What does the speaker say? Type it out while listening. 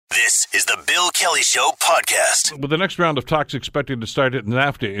This is the Bill Kelly Show podcast. With the next round of talks expected to start at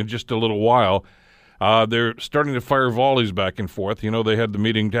NAFTA in just a little while, they're starting to fire volleys back and forth. You know, they had the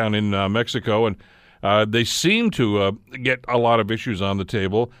meeting down in Mexico, and they seem to get a lot of issues on the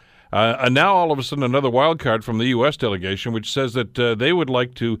table. And now, all of a sudden, another wild card from the U.S. delegation, which says that they would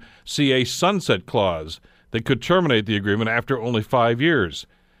like to see a sunset clause that could terminate the agreement after only 5 years.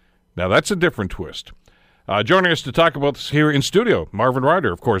 Now, that's a different twist. Joining us to talk about this here in studio, Marvin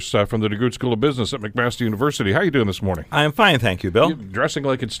Ryder, of course, from the DeGroote School of Business at McMaster University. How are you doing this morning? I'm fine, thank you, Bill. You're dressing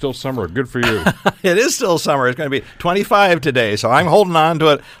like it's still summer. Good for you. It is still summer. It's going to be 25 today, so I'm holding on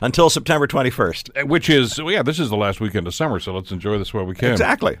to it until September 21st. Which is, this is the last weekend of summer, so let's enjoy this while we can.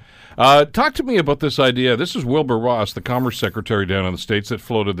 Exactly. Talk to me about this idea. This is Wilbur Ross, the Commerce Secretary down in the States, that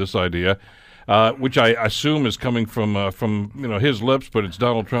floated this idea. Which I assume is coming from his lips, but it's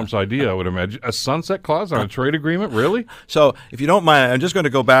Donald Trump's idea, I would imagine. A sunset clause on a trade agreement? Really? So, if you don't mind, I'm just going to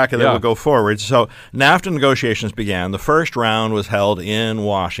go back and then we'll go forward. So, NAFTA negotiations began. The first round was held in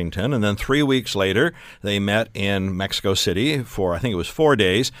Washington, and then 3 weeks later, they met in Mexico City for, I think it was 4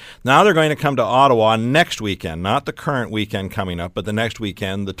 days. Now they're going to come to Ottawa next weekend, not the current weekend coming up, but the next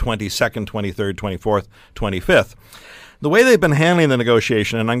weekend, the 22nd, 23rd, 24th, 25th. The way they've been handling the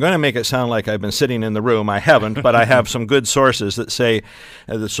negotiation, and I'm going to make it sound like I've been sitting in the room. I haven't, but I have some good sources that say,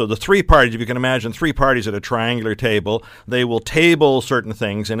 so the three parties, if you can imagine three parties at a triangular table, they will table certain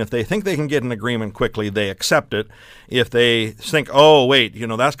things, and if they think they can get an agreement quickly, they accept it. If they think, oh, wait,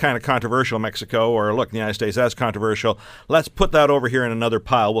 that's kind of controversial, Mexico, or look, the United States, that's controversial, let's put that over here in another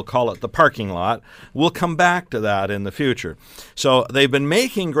pile. We'll call it the parking lot. We'll come back to that in the future. So they've been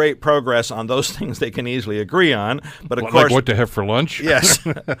making great progress on those things they can easily agree on, but of course, like what to have for lunch? Yes.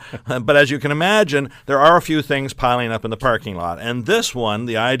 But as you can imagine, there are a few things piling up in the parking lot. And this one,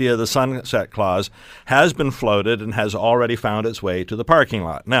 the idea of the sunset clause, has been floated and has already found its way to the parking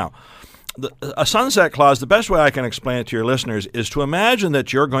lot. Now, a sunset clause, the best way I can explain it to your listeners is to imagine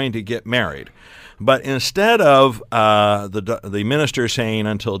that you're going to get married. But instead of the minister saying,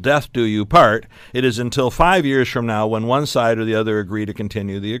 until death do you part, it is until 5 years from now when one side or the other agree to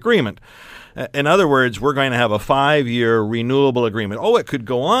continue the agreement. In other words, we're going to have a 5-year renewable agreement. Oh, it could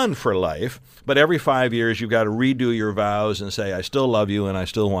go on for life, but every 5 years you've got to redo your vows and say, I still love you and I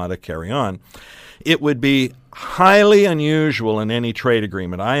still want to carry on. It would be highly unusual in any trade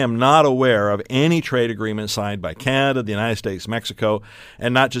agreement. I am not aware of any trade agreement signed by Canada, the United States, Mexico,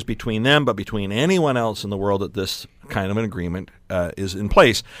 and not just between them, but between anyone else in the world that this kind of an agreement is in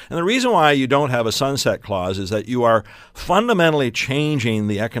place. And the reason why you don't have a sunset clause is that you are fundamentally changing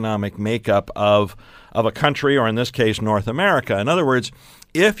the economic makeup of a country, or in this case, North America. In other words,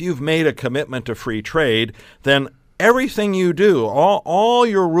 if you've made a commitment to free trade, then everything you do, all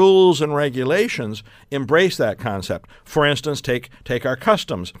your rules and regulations embrace that concept. For instance, take our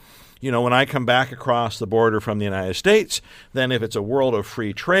customs. When I come back across the border from the United States, then if it's a world of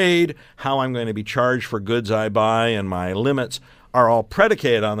free trade, how I'm going to be charged for goods I buy and my limits are all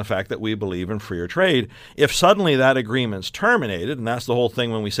predicated on the fact that we believe in freer trade. If suddenly that agreement's terminated, and that's the whole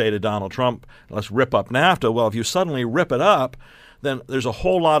thing when we say to Donald Trump, let's rip up NAFTA, well, if you suddenly rip it up, then there's a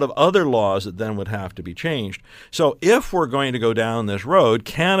whole lot of other laws that then would have to be changed. So if we're going to go down this road,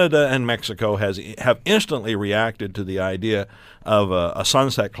 Canada and Mexico have instantly reacted to the idea of a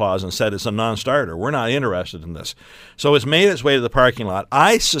sunset clause and said it's a non-starter. We're not interested in this. So it's made its way to the parking lot.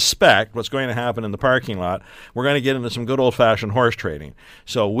 I suspect what's going to happen in the parking lot, we're going to get into some good old-fashioned horse trading.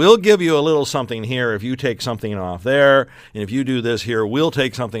 So we'll give you a little something here if you take something off there, and if you do this here, we'll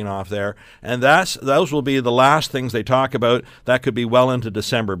take something off there. And those will be the last things they talk about. That could be well into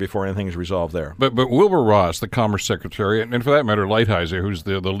December before anything's resolved there. But Wilbur Ross, the Commerce Secretary, and for that matter, Lighthizer, who's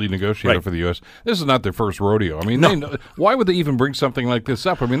the lead negotiator for the U.S., this is not their first rodeo. I mean, why would they even bring something like this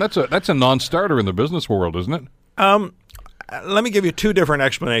up? I mean, that's a non-starter in the business world, isn't it? Let me give you two different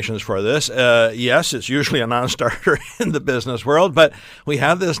explanations for this. Yes, it's usually a non-starter in the business world, but we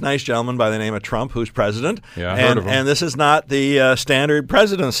have this nice gentleman by the name of Trump who's president, and this is not the standard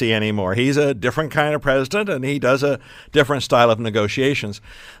presidency anymore. He's a different kind of president, and he does a different style of negotiations.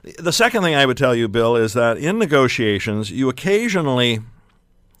 The second thing I would tell you, Bill, is that in negotiations, you occasionally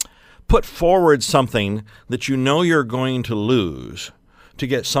put forward something that you know you're going to lose to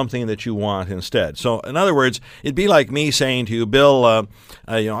get something that you want instead. So, in other words, it'd be like me saying to you, Bill,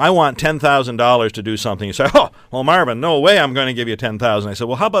 I want $10,000 to do something. You say, oh, well, Marvin, no way I'm going to give you $10,000. I said,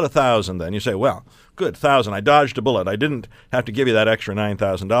 well, how about $1,000 then? You say, well, good, 1,000. I dodged a bullet. I didn't have to give you that extra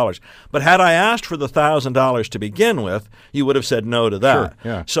 $9,000. But had I asked for the $1,000 to begin with, you would have said no to that. Sure,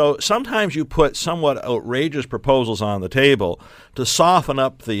 yeah. So sometimes you put somewhat outrageous proposals on the table to soften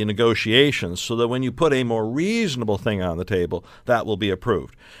up the negotiations so that when you put a more reasonable thing on the table, that will be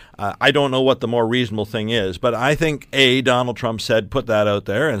approved. I don't know what the more reasonable thing is, but I think, Donald Trump said put that out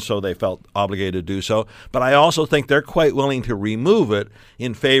there, and so they felt obligated to do so. But I also think they're quite willing to remove it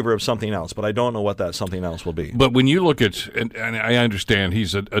in favor of something else, but I don't know what that something else will be. But when you look at, and I understand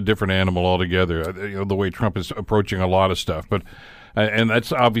he's a different animal altogether, the way Trump is approaching a lot of stuff, but and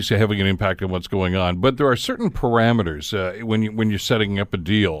that's obviously having an impact on what's going on. But there are certain parameters when you're setting up a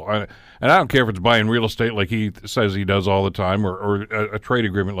deal. And I don't care if it's buying real estate like he says he does all the time or a trade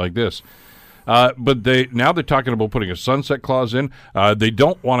agreement like this. But now they're talking about putting a sunset clause in. They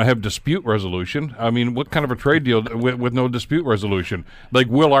don't want to have dispute resolution. I mean, what kind of a trade deal with no dispute resolution? Like,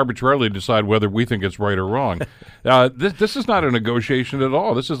 we'll arbitrarily decide whether we think it's right or wrong. This is not a negotiation at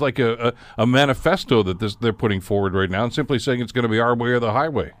all. This is like a manifesto that they're putting forward right now and simply saying it's going to be our way or the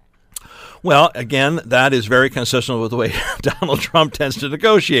highway. Well, again, that is very consistent with the way Donald Trump tends to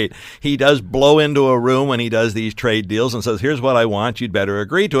negotiate. He does blow into a room when he does these trade deals and says, here's what I want. You'd better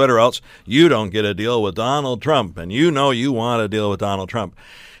agree to it or else you don't get a deal with Donald Trump. And you know you want a deal with Donald Trump.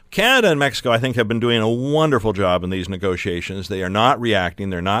 Canada and Mexico, I think, have been doing a wonderful job in these negotiations. They are not reacting.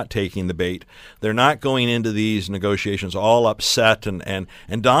 They're not taking the bait. They're not going into these negotiations all upset, and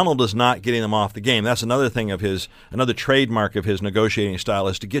Donald is not getting them off the game. That's another thing of another trademark of his negotiating style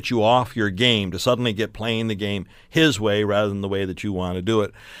is to get you off your game, to suddenly get playing the game his way rather than the way that you want to do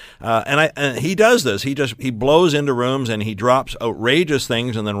it. And he does this. He blows into rooms and he drops outrageous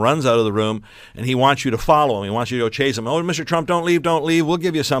things and then runs out of the room, and he wants you to follow him. He wants you to go chase him. Oh, Mr. Trump, don't leave. We'll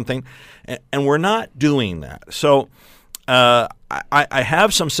give you something. And we're not doing that. So I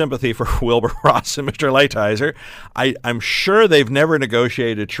have some sympathy for Wilbur Ross and Mr. Lighthizer. I'm sure they've never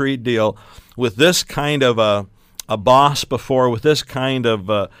negotiated a trade deal with this kind of a boss before, with this kind of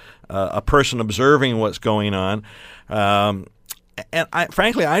a person observing what's going on. And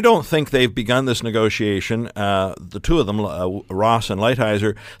frankly, I don't think they've begun this negotiation, the two of them, Ross and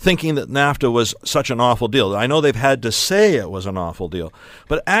Lighthizer, thinking that NAFTA was such an awful deal. I know they've had to say it was an awful deal,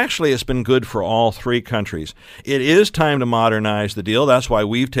 but actually it's been good for all three countries. It is time to modernize the deal. That's why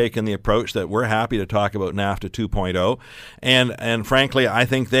we've taken the approach that we're happy to talk about NAFTA 2.0. And frankly, I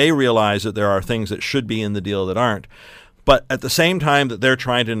think they realize that there are things that should be in the deal that aren't. But at the same time that they're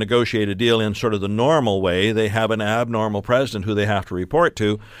trying to negotiate a deal in sort of the normal way, they have an abnormal president who they have to report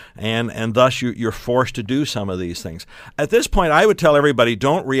to, and thus you're forced to do some of these things. At this point, I would tell everybody,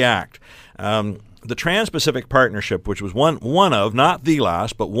 don't react. The Trans-Pacific Partnership, which was one of, not the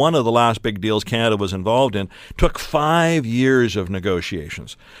last, but one of the last big deals Canada was involved in, took 5 years of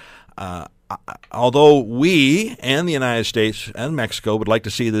negotiations. Although we and the United States and Mexico would like to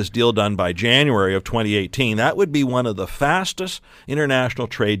see this deal done by January of 2018, that would be one of the fastest international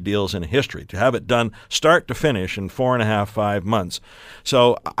trade deals in history, to have it done start to finish in 5 months.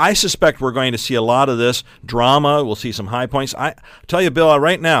 So I suspect we're going to see a lot of this drama. We'll see some high points. I tell you, Bill,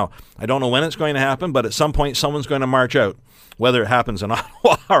 right now, I don't know when it's going to happen, but at some point someone's going to march out. Whether it happens in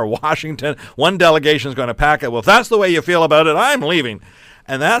Ottawa or Washington, one delegation is going to pack it. Well, if that's the way you feel about it, I'm leaving.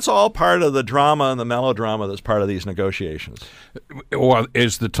 And that's all part of the drama and the melodrama that's part of these negotiations. Well,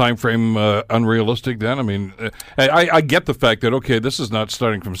 is the time frame unrealistic then? I mean, I get the fact that, okay, this is not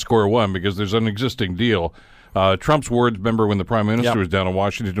starting from square one because there's an existing deal. Trump's words, remember when the Prime Minister was down in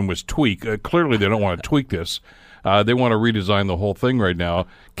Washington, was tweak. Clearly they don't want to tweak this. They want to redesign the whole thing right now.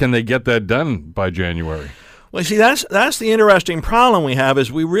 Can they get that done by January? Well, see, that's the interesting problem we have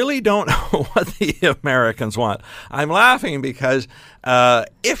is we really don't know what the Americans want. I'm laughing because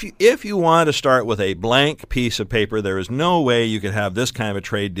if you want to start with a blank piece of paper, there is no way you could have this kind of a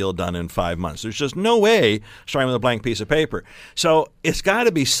trade deal done in 5 months. There's just no way starting with a blank piece of paper. So it's got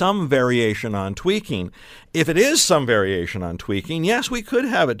to be some variation on tweaking. If it is some variation on tweaking, yes, we could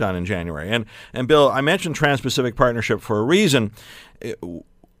have it done in January. And Bill, I mentioned Trans-Pacific Partnership for a reason.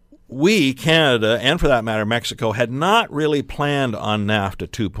 We, Canada, and for that matter, Mexico, had not really planned on NAFTA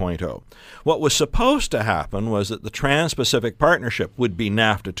 2.0. What was supposed to happen was that the Trans-Pacific Partnership would be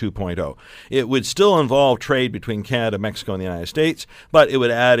NAFTA 2.0. It would still involve trade between Canada, Mexico, and the United States, but it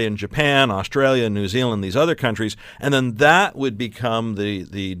would add in Japan, Australia, New Zealand, these other countries, and then that would become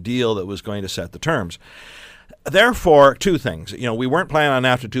the deal that was going to set the terms. Therefore, two things. We weren't planning on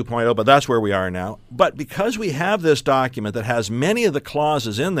NAFTA 2.0, but that's where we are now. But because we have this document that has many of the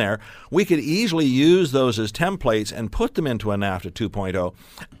clauses in there, we could easily use those as templates and put them into a NAFTA 2.0.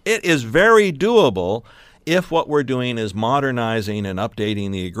 It is very doable if what we're doing is modernizing and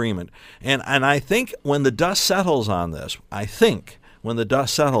updating the agreement. And I think when the dust settles on this,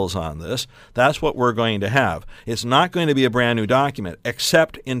 that's what we're going to have. It's not going to be a brand new document,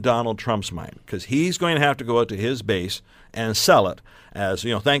 except in Donald Trump's mind, because he's going to have to go out to his base and sell it as,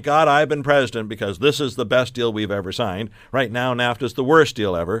 thank God I've been president because this is the best deal we've ever signed. Right now, NAFTA is the worst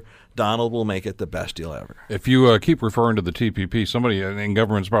deal ever. Donald will make it the best deal ever. If you keep referring to the TPP, somebody in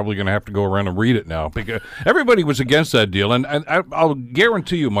government's probably going to have to go around and read it now, because everybody was against that deal. And I'll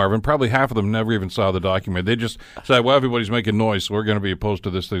guarantee you, Marvin, probably half of them never even saw the document. They just said, well, everybody's making noise, so we're going to be opposed to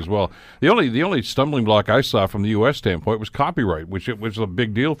this thing as well. The only stumbling block I saw from the U.S. standpoint was copyright, which was a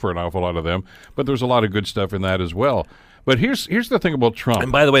big deal for an awful lot of them. But there's a lot of good stuff in that as well. But here's the thing about Trump.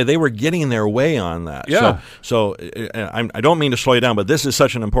 And by the way, they were getting their way on that. Yeah. So I don't mean to slow you down, but this is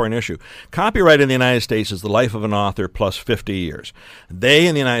such an important issue. Copyright in the United States is the life of an author plus 50 years. They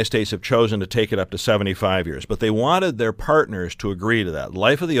in the United States have chosen to take it up to 75 years, but they wanted their partners to agree to that.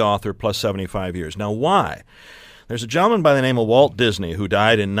 Life of the author plus 75 years. Now, why? There's a gentleman by the name of Walt Disney who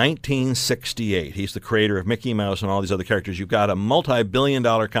died in 1968. He's the creator of Mickey Mouse and all these other characters. You've got a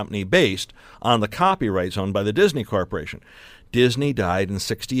multi-billion-dollar company based on the copyrights owned by the Disney Corporation. Disney died in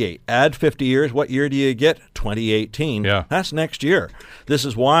 68. Add 50 years, what year do you get? 2018. Yeah. That's next year. This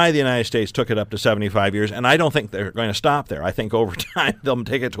is why the United States took it up to 75 years, and I don't think they're going to stop there. I think over time they'll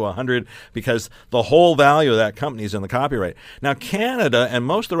take it to 100 because the whole value of that company is in the copyright. Now, Canada and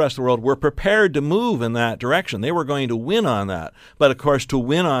most of the rest of the world were prepared to move in that direction. They were going to win on that. But, of course, to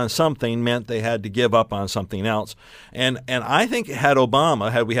win on something meant they had to give up on something else. And I think had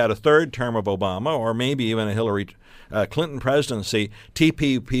we had a third term of Obama, or maybe even a Hillary Clinton presidency,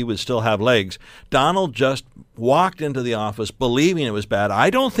 TPP would still have legs. Donald just walked into the office believing it was bad. I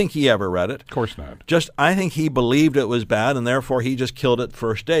don't think he ever read it. Of course not. I think he believed it was bad, and therefore he just killed it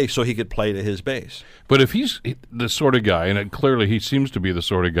first day so he could play to his base. But if he's the sort of guy, and clearly he seems to be the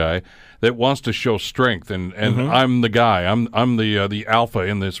sort of guy that wants to show strength, and I'm the guy, I'm the alpha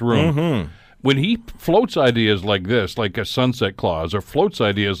in this room. Mm-hmm. When he floats ideas like this, like a sunset clause, or floats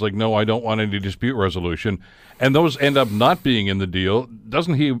ideas like, no, I don't want any dispute resolution, and those end up not being in the deal,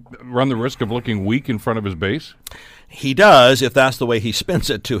 doesn't he run the risk of looking weak in front of his base? He does, if that's the way he spins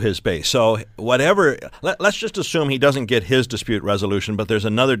it to his base. So whatever, let's just assume he doesn't get his dispute resolution, but there's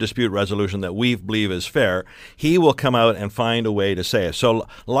another dispute resolution that we believe is fair. He will come out and find a way to say it. So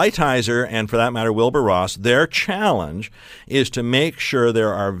Lighthizer, and for that matter, Wilbur Ross, their challenge is to make sure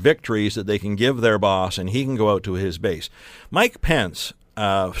there are victories that they can give their boss, and he can go out to his base. Mike Pence,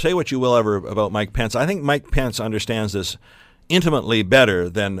 say what you will ever about Mike Pence. I think Mike Pence understands this intimately better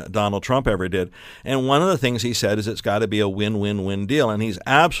than Donald Trump ever did. And one of the things he said is it's got to be a win-win-win deal. And he's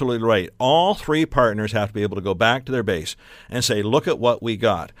absolutely right. All three partners have to be able to go back to their base and say, look at what we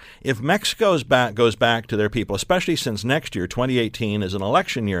got. If Mexico goes back to their people, especially since next year, 2018, is an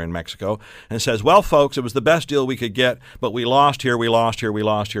election year in Mexico, and says, well, folks, it was the best deal we could get, but we lost here, we lost here, we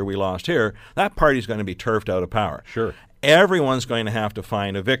lost here, we lost here, that party's going to be turfed out of power. Sure. Everyone's going to have to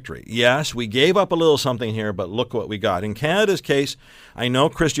find a victory. Yes, we gave up a little something here, but look what we got. In Canada's case, I know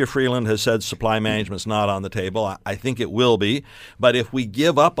Chrystia Freeland has said supply management's not on the table. I think it will be. But if we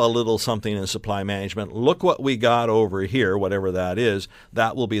give up a little something in supply management, look what we got over here, whatever that is,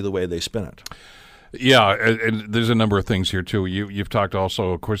 that will be the way they spin it. Yeah, and there's a number of things here, too. You've talked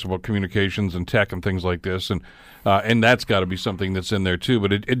also, of course, about communications and tech and things like this, and that's got to be something that's in there, too.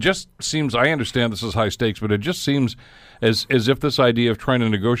 But it just seems, I understand this is high stakes, but it just seems as if this idea of trying to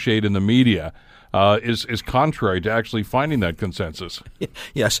negotiate in the media is contrary to actually finding that consensus.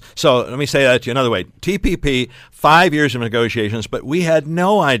 Yes. So let me say that to you another way. TPP, 5 years of negotiations, but we had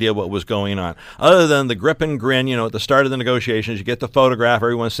no idea what was going on. Other than the grip and grin, at the start of the negotiations, you get the photograph,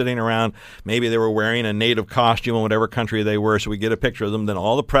 everyone's sitting around. Maybe they were wearing a native costume in whatever country they were, so we get a picture of them. Then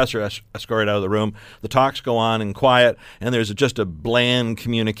all the press are escorted out of the room. The talks go on in quiet, and there's just a bland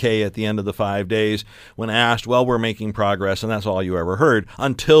communique at the end of the 5 days when asked, well, we're making progress, and that's all you ever heard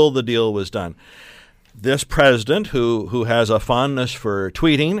until the deal was done. This president, who has a fondness for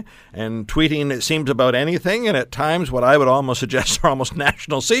tweeting, and tweeting, it seems, about anything, and at times what I would almost suggest are almost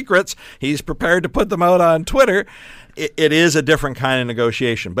national secrets, he's prepared to put them out on Twitter. It is a different kind of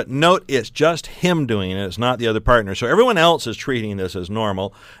negotiation. But note, it's just him doing it. It's not the other partner. So everyone else is treating this as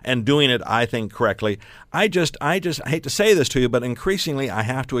normal and doing it, I think, correctly. I hate to say this to you, but increasingly I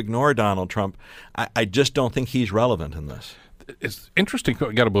have to ignore Donald Trump. I just don't think he's relevant in this. It's interesting.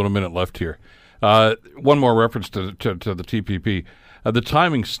 We got about a minute left here. One more reference to the TPP. The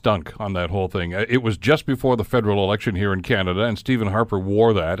timing stunk on that whole thing. It was just before the federal election here in Canada, and Stephen Harper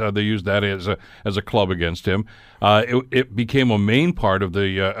wore that. They used that as a club against him. It became a main part of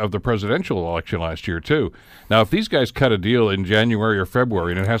the presidential election last year too. Now, if these guys cut a deal in January or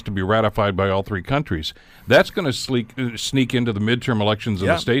February, and it has to be ratified by all three countries, that's going to sneak into the midterm elections in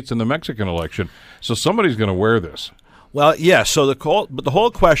the States and the Mexican election. So somebody's going to wear this. Well, yes. So the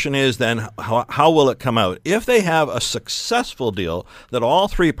whole question is then how will it come out? If they have a successful deal that all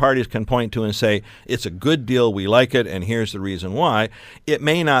three parties can point to and say it's a good deal, we like it, and here's the reason why, it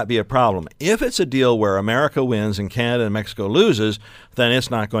may not be a problem. If it's a deal where America wins and Canada and Mexico loses, then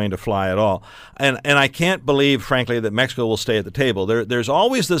it's not going to fly at all. And I can't believe, frankly, that Mexico will stay at the table. There's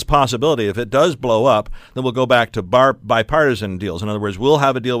always this possibility if it does blow up, then we'll go back to bipartisan deals. In other words, we'll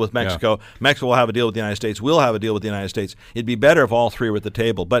have a deal with Mexico. Yeah. Mexico will have a deal with the United States. We'll have a deal with the United States. It'd be better if all three were at the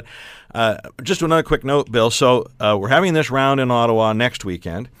table. But just another quick note, Bill. So we're having this round in Ottawa next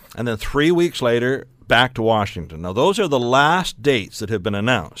weekend, and then 3 weeks later, back to Washington. Now, those are the last dates that have been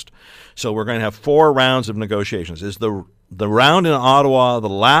announced. So we're going to have 4 rounds of negotiations. Is the round in Ottawa the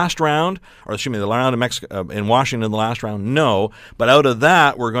last round, or excuse me, the round in Mexico, in Washington the last round? No. But out of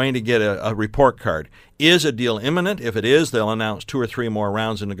that, we're going to get a report card. Is a deal imminent? If it is, they'll announce 2 or 3 more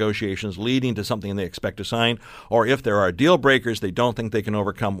rounds of negotiations leading to something they expect to sign. Or if there are deal breakers they don't think they can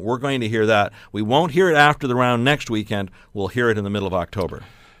overcome, we're going to hear that. We won't hear it after the round next weekend. We'll hear it in the middle of October.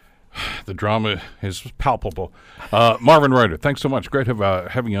 The drama is palpable. Marvin Ryder, thanks so much. Great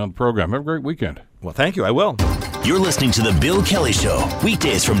having you on the program. Have a great weekend. Well, thank you. I will. You're listening to The Bill Kelly Show,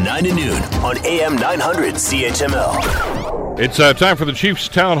 weekdays from 9 to noon on AM 900 CHML. It's time for the Chief's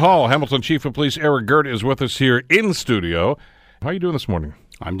Town Hall. Hamilton Chief of Police Eric Girt is with us here in studio. How are you doing this morning?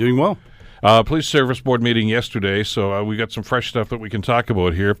 I'm doing well. Police Service Board meeting yesterday, so we got some fresh stuff that we can talk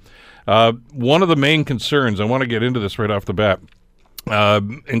about here. One of the main concerns, I want to get into this right off the bat,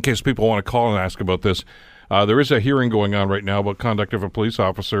 in case people want to call and ask about this. There is a hearing going on right now about conduct of a police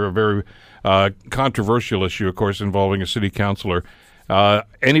officer, a very controversial issue, of course, involving a city councilor.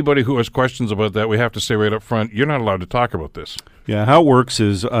 Anybody who has questions about that, we have to say right up front, you're not allowed to talk about this. Yeah, how it works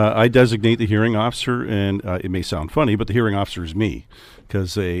is I designate the hearing officer, and it may sound funny, but the hearing officer is me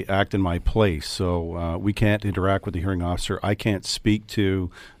because they act in my place. So we can't interact with the hearing officer. I can't speak to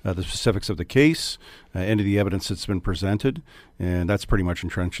the specifics of the case, any of the evidence that's been presented, and that's pretty much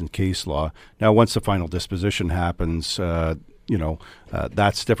entrenched in case law. Now, once the final disposition happens,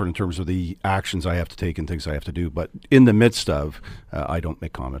 that's different in terms of the actions I have to take and things I have to do. But in the midst of, I don't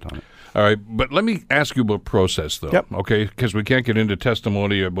make comment on it. All right, but let me ask you about process, though, Yep. okay? Because we can't get into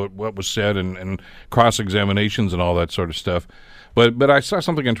testimony about what was said and cross-examinations and all that sort of stuff. But I saw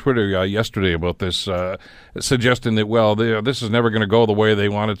something on Twitter yesterday about this, suggesting that, well, this is never going to go the way they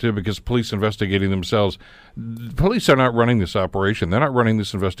want it to because police investigating themselves. Police are not running this operation. They're not running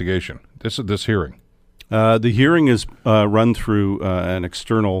this investigation, this hearing. The hearing is run through an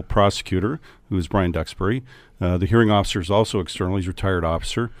external prosecutor, who is Brian Duxbury. The hearing officer is also external. He's a retired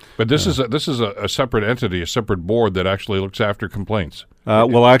officer. But this is a separate entity, a separate board that actually looks after complaints.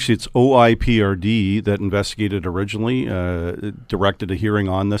 Well, actually, it's OIPRD that investigated originally, directed a hearing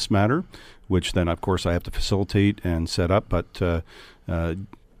on this matter, which then, of course, I have to facilitate and set up. But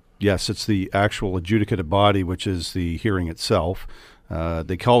yes, it's the actual adjudicative body, which is the hearing itself.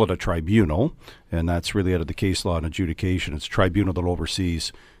 They call it a tribunal, and that's really out of the case law and adjudication. It's a tribunal that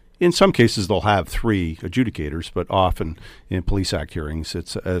oversees. In some cases, they'll have 3 adjudicators, but often in Police Act hearings,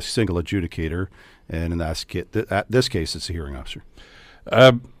 it's a single adjudicator, and in this case, it's a hearing officer.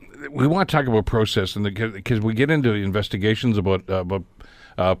 We want to talk about process, and because we get into investigations about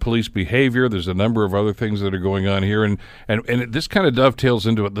police behavior. There's a number of other things that are going on here, and this kind of dovetails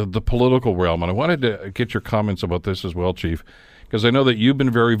into the political realm. And I wanted to get your comments about this as well, Chief, because I know that you've been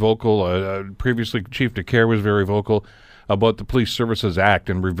very vocal. Previously, Chief DeCare was very vocal about the Police Services Act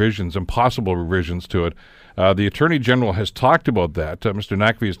and revisions and possible revisions to it. The Attorney General has talked about that. Mr.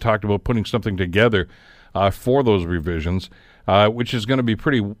 Naqvi has talked about putting something together for those revisions, which is going to be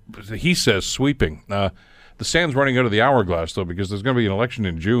pretty, he says, sweeping. The sand's running out of the hourglass, though, because there's going to be an election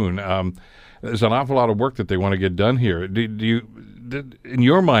in June. There's an awful lot of work that they want to get done here. In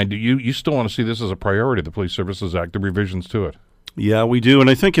your mind, do you still want to see this as a priority, the Police Services Act, the revisions to it? Yeah, we do. And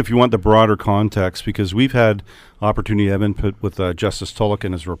I think if you want the broader context, because we've had opportunity to have input with Justice Tulloch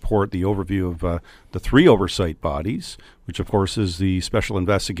in his report, the overview of the 3 oversight bodies, which, of course, is the Special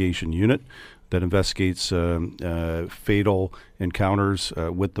Investigation Unit that investigates fatal encounters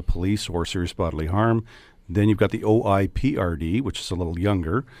with the police or serious bodily harm, Then you've got the OIPRD, which is a little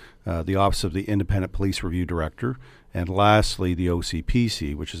younger, the Office of the Independent Police Review Director, and lastly, the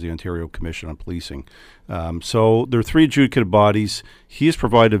OCPC, which is the Ontario Commission on Policing. So there are 3 adjudicative bodies. He has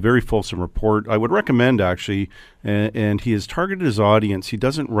provided a very fulsome report. I would recommend, actually, and he has targeted his audience. He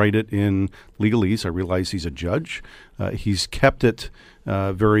doesn't write it in legalese. I realize he's a judge. He's kept it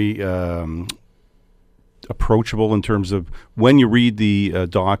very approachable in terms of when you read the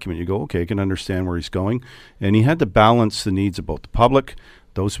document, you go, okay, I can understand where he's going. And he had to balance the needs of both the public,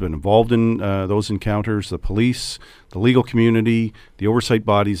 those who have been involved in those encounters, the police, the legal community, the oversight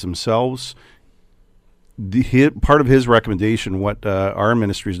bodies themselves. Part of his recommendation, what our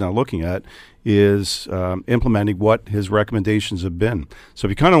ministry is now looking at, is implementing what his recommendations have been. So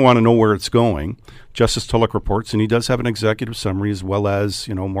if you kind of want to know where it's going, Justice Tulloch reports, and he does have an executive summary as well as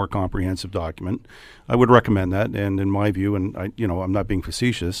a more comprehensive document. I would recommend that, and in my view, and I'm not being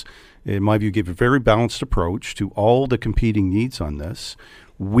facetious, in my view, give a very balanced approach to all the competing needs on this.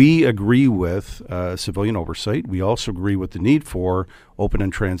 We agree with civilian oversight. We also agree with the need for open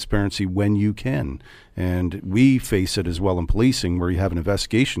and transparency when you can. And we face it as well in policing, where you have an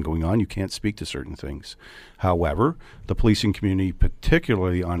investigation going on, you can't speak to certain things. However, the policing community,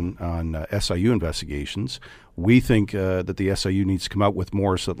 particularly on SIU investigations, we think that the SIU needs to come out with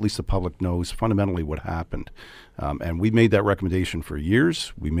more so at least the public knows fundamentally what happened. And we made that recommendation for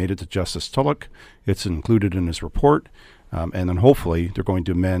years. We made it to Justice Tulloch. It's included in his report. And then hopefully they're going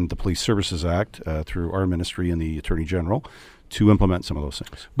to amend the Police Services Act through our ministry and the Attorney General to implement some of those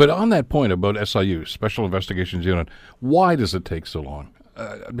things. But on that point about SIU, Special Investigations Unit, why does it take so long?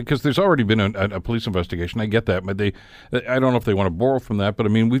 Because there's already been a police investigation. I get that, but I don't know if they want to borrow from that. But I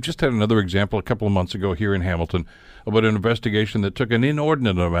mean, we've just had another example a couple of months ago here in Hamilton about an investigation that took an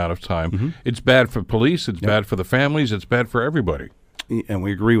inordinate amount of time. Mm-hmm. It's bad for police. It's bad for the families. It's bad for everybody. And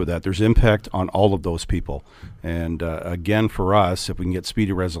we agree with that. There's impact on all of those people. And again, for us, if we can get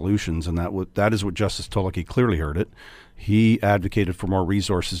speedy resolutions, and that is what Justice Tulloch, he clearly heard it. He advocated for more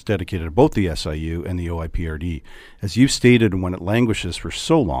resources dedicated to both the SIU and the OIPRD. As you've stated, when it languishes for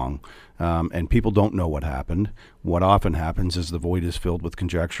so long and people don't know what happened, what often happens is the void is filled with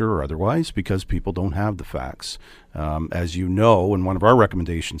conjecture or otherwise because people don't have the facts. As you know, and one of our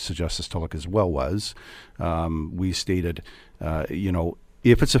recommendations to Justice Tulloch as well was, we stated,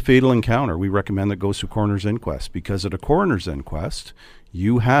 if it's a fatal encounter, we recommend that it goes to a coroner's inquest, because at a coroner's inquest,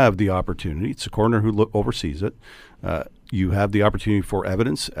 you have the opportunity, it's a coroner who oversees it, you have the opportunity for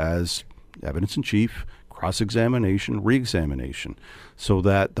evidence as evidence in chief, cross-examination, re-examination, so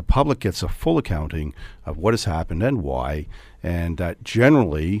that the public gets a full accounting of what has happened and why, and that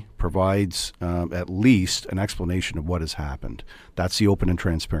generally provides at least an explanation of what has happened. That's the open and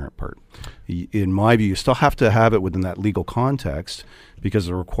transparent part. In my view, you still have to have it within that legal context because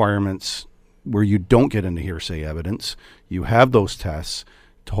the requirements where you don't get into hearsay evidence, you have those tests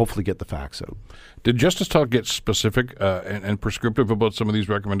to hopefully get the facts out. Did Justice Tulloch get specific and prescriptive about some of these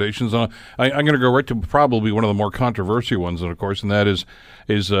recommendations? I'm going to go right to probably one of the more controversial ones, and of course, and that is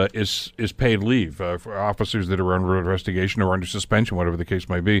paid leave for officers that are under investigation or under suspension, whatever the case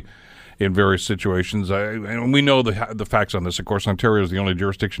might be, in various situations. And we know the facts on this. Of course, Ontario is the only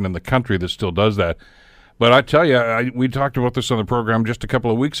jurisdiction in the country that still does that. But I tell you, we talked about this on the program just a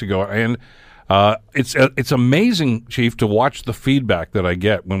couple of weeks ago, and it's amazing, Chief, to watch the feedback that I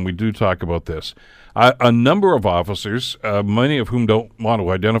get when we do talk about this. A number of officers, many of whom don't want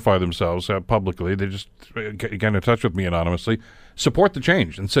to identify themselves publicly, they just get in touch with me anonymously, support the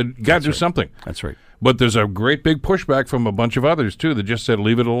change and said, you got to do something. That's right. But there's a great big pushback from a bunch of others, too, that just said,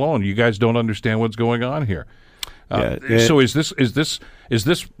 leave it alone. You guys don't understand what's going on here. So is this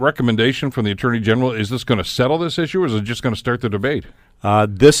recommendation from the Attorney General, is this going to settle this issue, or is it just going to start the debate?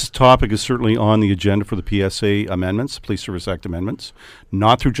 This topic is certainly on the agenda for the PSA amendments, Police Service Act amendments,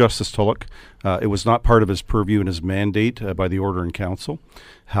 not through Justice Tulloch. It was not part of his purview and his mandate by the Order in Council.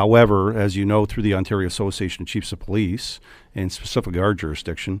 However, as you know, through the Ontario Association of Chiefs of Police, and specifically our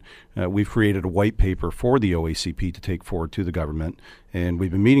jurisdiction, we've created a white paper for the OACP to take forward to the government, and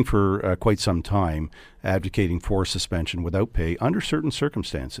we've been meeting for quite some time advocating for suspension without pay under certain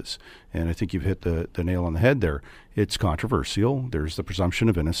circumstances. And I think you've hit the nail on the head there. It's controversial. There's the presumption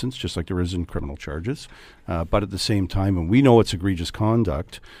of innocence, just like there is in criminal charges. But at the same time, and we know it's egregious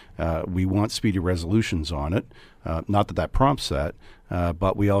conduct, we want speedy resolutions on it. Not that prompts that,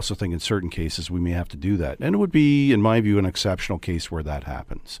 but we also think in certain cases we may have to do that. And it would be, in my view, an exceptional case where that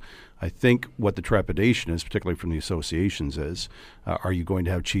happens. I think what the trepidation is, particularly from the associations, is are you going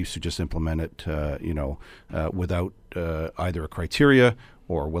to have chiefs who just implement it, without either a criteria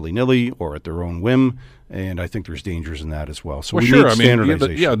or willy-nilly or at their own whim, and I think there's dangers in that as well. So Well, we sure. need I mean,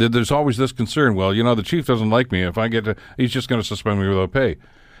 standardization. there's always this concern. Well, the chief doesn't like me. If I get he's just going to suspend me without pay.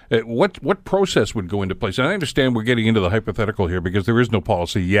 What process would go into place? And I understand we're getting into the hypothetical here because there is no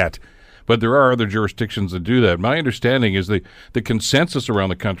policy yet, but there are other jurisdictions that do that. My understanding is the consensus around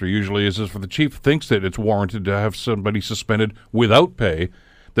the country usually is if the chief thinks that it's warranted to have somebody suspended without pay,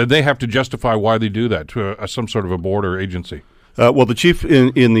 then they have to justify why they do that to some sort of a board or agency. Well, the chief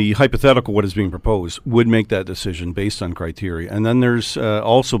in the hypothetical, what is being proposed, would make that decision based on criteria. And then there's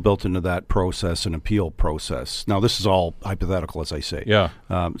also built into that process an appeal process. Now, this is all hypothetical, as I say. Yeah.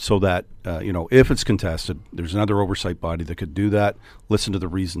 So that, if it's contested, there's another oversight body that could do that, listen to the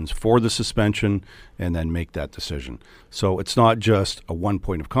reasons for the suspension, and then make that decision. So it's not just a one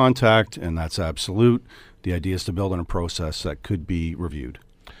point of contact, and that's absolute. The idea is to build on a process that could be reviewed.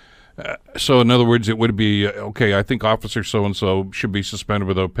 So, in other words, it would be, okay, I think Officer so-and-so should be suspended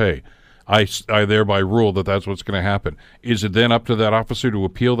without pay. I thereby rule that that's what's going to happen. Is it then up to that officer to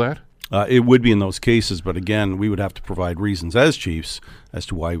appeal that? It would be in those cases, but again, we would have to provide reasons as chiefs as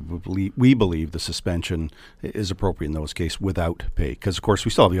to why we believe the suspension is appropriate in those cases without pay. Because, of course, we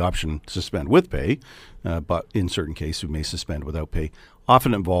still have the option to suspend with pay, but in certain cases, we may suspend without pay.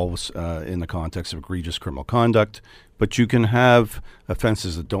 Often involves in the context of egregious criminal conduct, but you can have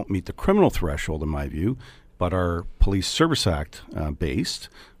offenses that don't meet the criminal threshold, in my view, but are Police Service Act based,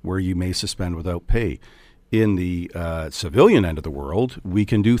 where you may suspend without pay. In the civilian end of the world, we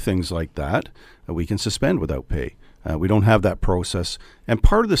can do things like that. We can suspend without pay. We don't have that process. And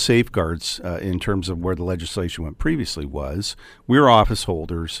part of the safeguards in terms of where the legislation went previously was we're office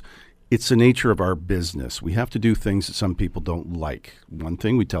holders. It's the nature of our business. We have to do things that some people don't like. One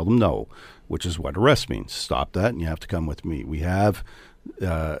thing, we tell them no, which is what arrest means. Stop that and you have to come with me. We have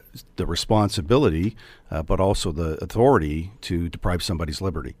the responsibility, but also the authority to deprive somebody's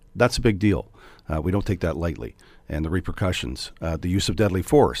liberty. That's a big deal. We don't take that lightly. And the repercussions, the use of deadly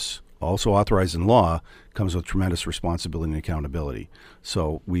force, also authorized in law, comes with tremendous responsibility and accountability.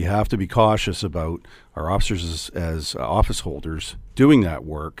 So we have to be cautious about our officers as office holders doing that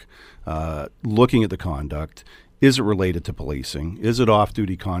work, looking at the conduct. Is it related to policing? Is it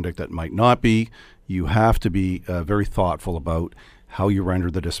off-duty conduct that might not be? You have to be very thoughtful about how you render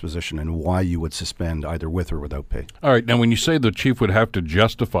the disposition and why you would suspend either with or without pay. All right. Now, when you say the chief would have to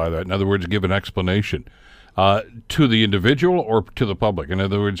justify that, in other words, give an explanation, to the individual or to the public? In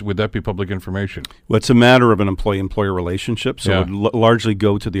other words, would that be public information? Well, it's a matter of an employee-employer relationship, so Yeah. it would largely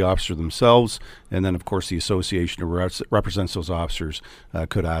go to the officer themselves, and then, of course, the association who represents those officers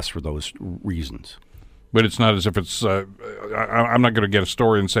could ask for those reasons. But it's not as if it's, I'm not going to get a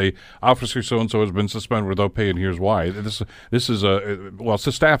story and say, Officer so-and-so has been suspended without pay and here's why. This is it's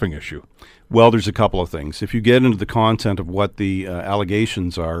a staffing issue. Well, there's a couple of things. If you get into the content of what the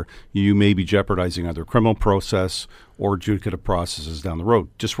allegations are, you may be jeopardizing either criminal process or adjudicative processes down the road.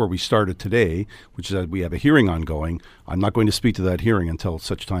 Just where we started today, which is that we have a hearing ongoing, I'm not going to speak to that hearing until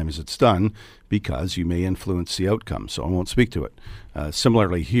such time as it's done because you may influence the outcome, so I won't speak to it.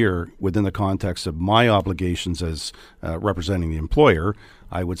 Similarly here, within the context of my obligations as representing the employer,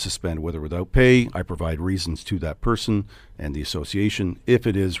 I would suspend with or without pay. I provide reasons to that person and the association. If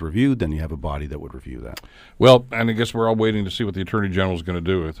it is reviewed, then you have a body that would review that. Well, and I guess we're all waiting to see what the Attorney General is going to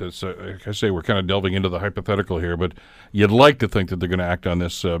do. It's, like I say, we're kind of delving into the hypothetical here, but you'd like to think that they're going to act on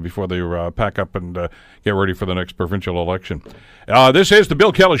this before they pack up and get ready for the next provincial election. This is the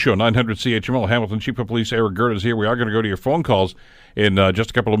Bill Kelly Show, 900 CHML. Hamilton Chief of Police Eric Gird is here. We are going to go to your phone calls in just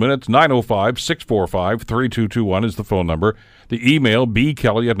a couple of minutes. 905-645-3221 is the phone number. The email,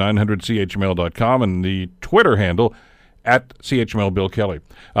 bkelly@900chml.com, and the Twitter handle, @CHML Bill Kelly.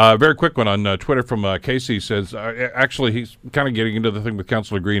 Very quick one on Twitter from Casey says, actually, he's kind of getting into the thing with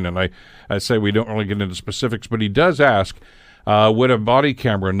Councillor Green, and I say we don't really get into specifics, but he does ask, would a body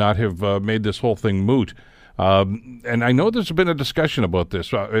camera not have made this whole thing moot? And I know there's been a discussion about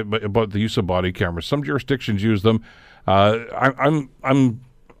this, about the use of body cameras. Some jurisdictions use them. I'm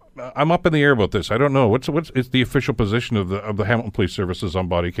up in the air about this. I don't know. What's the official position of the Hamilton Police Services on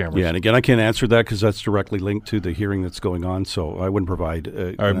body cameras? Yeah, and again, I can't answer that because that's directly linked to the hearing that's going on, so I wouldn't provide.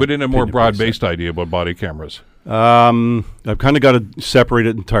 All right, but in a more broad-based idea about body cameras. I've kind of got to separate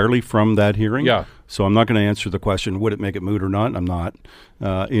it entirely from that hearing. Yeah. So I'm not going to answer the question, would it make it moot or not? I'm not.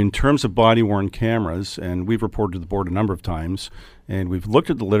 In terms of body-worn cameras, and we've reported to the board a number of times, And we've looked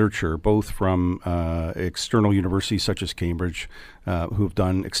at the literature, both from external universities such as Cambridge, who have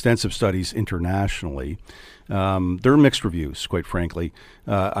done extensive studies internationally. They're mixed reviews, quite frankly.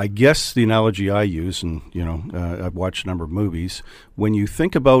 I guess the analogy I use, and I've watched a number of movies. When you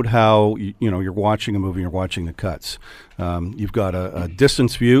think about how you're watching a movie, you're watching the cuts. You've got a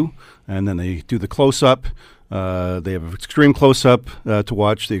distance view, and then they do the close-up. They have an extreme close-up to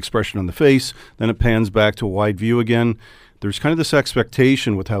watch the expression on the face. Then it pans back to a wide view again. There's kind of this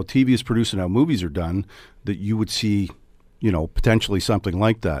expectation with how TV is produced and how movies are done that you would see, potentially something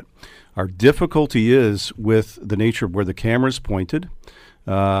like that. Our difficulty is with the nature of where the camera is pointed,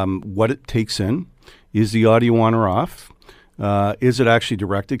 what it takes in. Is the audio on or off? Is it actually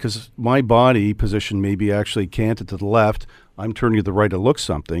directed? Because my body position may be actually canted to the left. I'm turning to the right to look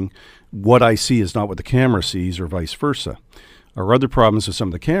something. What I see is not what the camera sees, or vice versa. Our other problems with some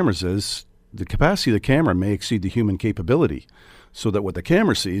of the cameras is the capacity of the camera may exceed the human capability, so that what the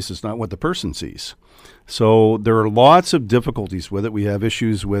camera sees is not what the person sees. So there are lots of difficulties with it. We have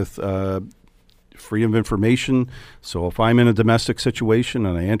issues with freedom of information. So if I'm in a domestic situation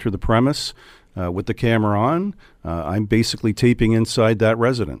and I enter the premise with the camera on, I'm basically taping inside that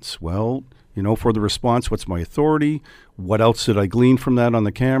residence. Well, for the response, what's my authority? What else did I glean from that on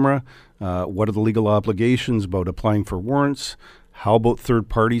the camera? What are the legal obligations about applying for warrants? How about third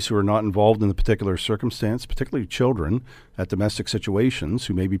parties who are not involved in the particular circumstance, particularly children at domestic situations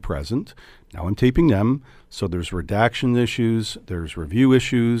who may be present? Now I'm taping them, so there's redaction issues, there's review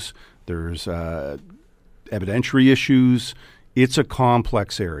issues, there's evidentiary issues. It's a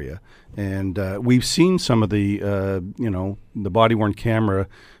complex area, and we've seen some of the the body-worn camera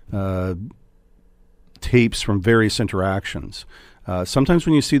tapes from various interactions. Sometimes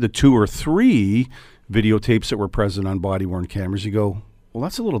when you see the 2 or 3 videotapes that were present on body-worn cameras, you go, well,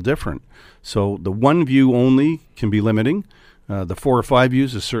 that's a little different. So the one view only can be limiting. The 4 or 5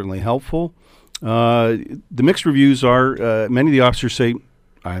 views is certainly helpful. The mixed reviews are, many of the officers say,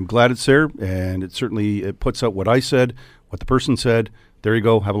 I'm glad it's there, and it puts out what I said, what the person said. There you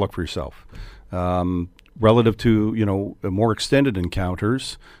go, have a look for yourself. Relative to, more extended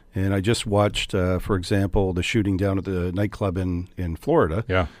encounters, and I just watched, for example, the shooting down at the nightclub in Florida.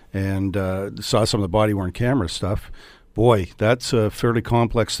 Yeah. And saw some of the body-worn camera stuff. Boy, that's a fairly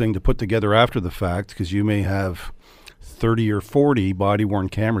complex thing to put together after the fact, because you may have 30 or 40 body-worn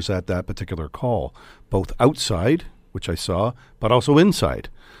cameras at that particular call, both outside, which I saw, but also inside.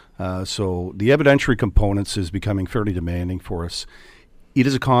 So the evidentiary components is becoming fairly demanding for us. It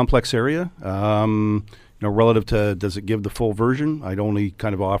is a complex area. Relative to does it give the full version, I'd only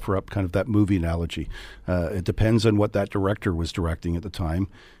kind of offer up kind of that movie analogy. It depends on what that director was directing at the time.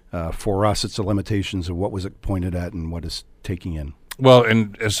 For us, it's the limitations of what was it pointed at and what is taking in. Well,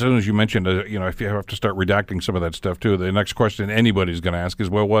 and as soon as you mentioned, if you have to start redacting some of that stuff too, the next question anybody's going to ask is,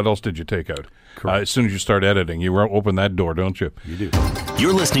 well, what else did you take out? As soon as you start editing, you open that door, don't you? You do.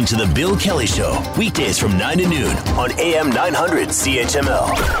 You're listening to The Bill Kelly Show, weekdays from 9 to noon on AM 900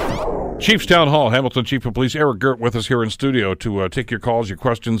 CHML. Chiefs Town Hall, Hamilton Chief of Police Eric Gert with us here in studio to take your calls, your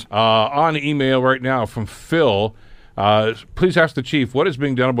questions. On email right now from Phil. Please ask the Chief, what is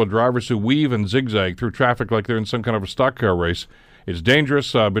being done about drivers who weave and zigzag through traffic like they're in some kind of a stock car race? It's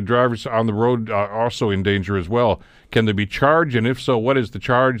dangerous, but drivers on the road are also in danger as well. Can they be charged? And if so, what is the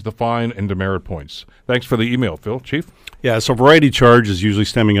charge, the fine, and demerit points? Thanks for the email, Phil. Chief? Yeah, so variety charge is usually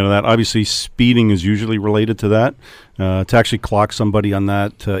stemming out of that. Obviously, speeding is usually related to that. To actually clock somebody on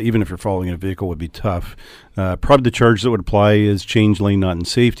that, even if you're following a vehicle, would be tough. Probably the charge that would apply is change lane not in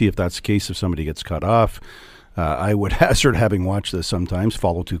safety. If that's the case, if somebody gets cut off. I would hazard, having watched this sometimes,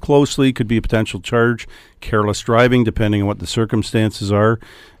 follow too closely could be a potential charge. Careless driving, depending on what the circumstances are.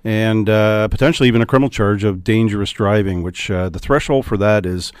 And potentially even a criminal charge of dangerous driving, which the threshold for that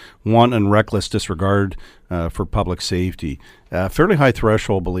is wanton and reckless disregard for public safety. Fairly high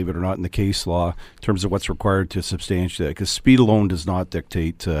threshold, believe it or not, in the case law in terms of what's required to substantiate that, because speed alone does not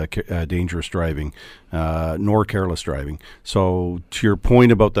dictate dangerous driving, nor careless driving. So to your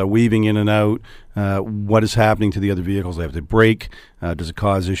point about the weaving in and out, what is happening to the other vehicles? They have to brake. Does it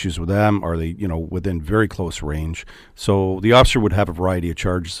cause issues with them? Are they, within very close range? So the officer would have a variety of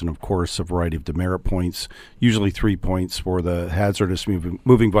charges and, of course, a variety of demerit points, usually 3 points for the hazardous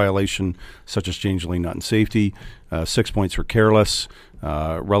moving violation, such as change lane not in safety, 6 points for careless.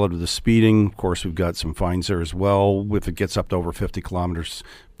 Relative to speeding, of course, we've got some fines there as well. If it gets up to over 50 kilometers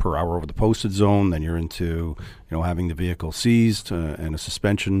per hour over the posted zone, then you're into, having the vehicle seized and a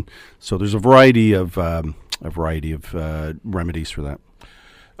suspension. So there's a variety of remedies for that.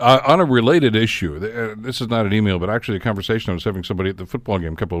 On a related issue, this is not an email, but actually a conversation I was having somebody at the football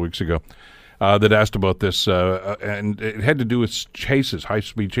game a couple of weeks ago. that asked about this, and it had to do with chases,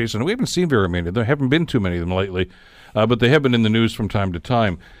 high-speed chases. And we haven't seen very many. There haven't been too many of them lately, but they have been in the news from time to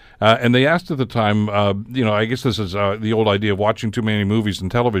time. And they asked at the time, I guess this is the old idea of watching too many movies and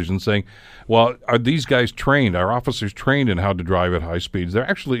television, saying, well, are these guys trained? Are officers trained in how to drive at high speeds? There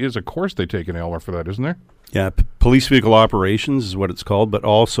actually is a course they take in Aylmer for that, isn't there? Yeah, police vehicle operations is what it's called, but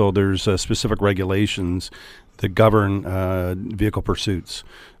also there's specific regulations that govern vehicle pursuits.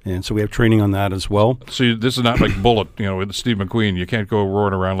 And so we have training on that as well. So this is not like Bullet, with Steve McQueen. You can't go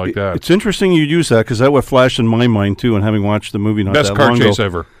roaring around like that. It's interesting you use that because that would flash in my mind, too, and having watched the movie not Best that car long chase ago.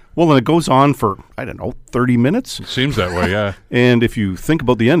 ever. Well, and it goes on for, 30 minutes. It seems that way, yeah. And if you think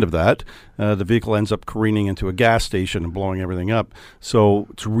about the end of that, the vehicle ends up careening into a gas station and blowing everything up. So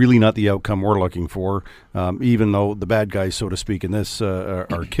it's really not the outcome we're looking for, even though the bad guys, so to speak, in this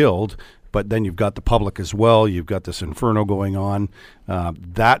are killed. But then you've got the public as well. You've got this inferno going on.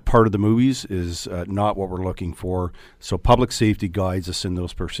 That part of the movies is not what we're looking for. So public safety guides us in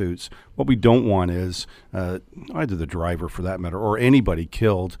those pursuits. What we don't want is either the driver, for that matter, or anybody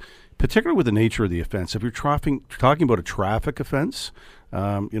killed, particularly with the nature of the offense. If you're talking about a traffic offense,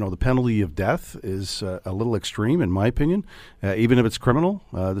 the penalty of death is a little extreme, in my opinion. Even if it's criminal,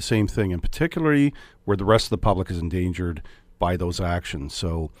 the same thing, and particularly where the rest of the public is endangered by those actions.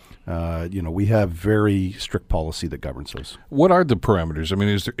 So, we have very strict policy that governs those. What are the parameters? I mean,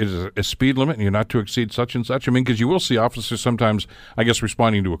 is there a speed limit and you're not to exceed such and such? I mean, because you will see officers sometimes, I guess,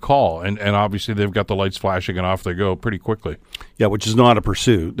 responding to a call, and obviously they've got the lights flashing and off they go pretty quickly. Yeah, which is not a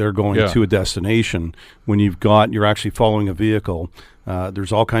pursuit. They're going to a destination. When you're actually following a vehicle,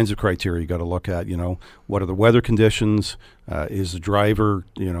 there's all kinds of criteria you got to look at. What are the weather conditions? Is the driver,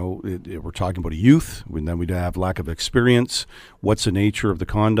 we're talking about a youth, and then we'd have lack of experience. What's the nature of the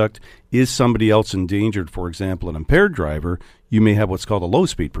conduct? Is somebody else endangered? For example, an impaired driver, you may have what's called a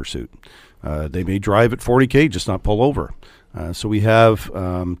low-speed pursuit. They may drive at 40K, just not pull over. So we have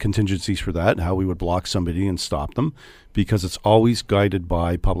contingencies for that, how we would block somebody and stop them, because it's always guided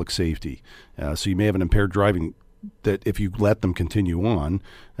by public safety. So you may have an impaired driving that if you let them continue on,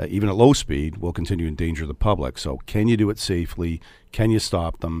 even at low speed, will continue to endanger the public. So can you do it safely? Can you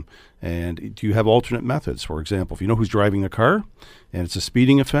stop them? And do you have alternate methods? For example, if you know who's driving the car and it's a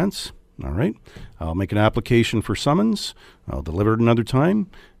speeding offense, all right, I'll make an application for summons, I'll deliver it another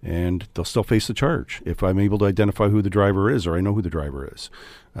time, and they'll still face the charge if I'm able to identify who the driver is or I know who the driver is.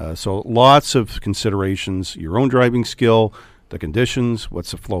 So lots of considerations, your own driving skill, the conditions,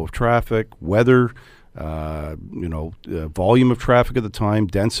 what's the flow of traffic, weather, volume of traffic at the time,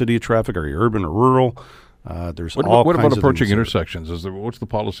 density of traffic, are you urban or rural? There's what about approaching intersections? What's the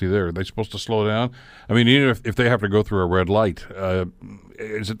policy there? Are they supposed to slow down? I mean, even if they have to go through a red light,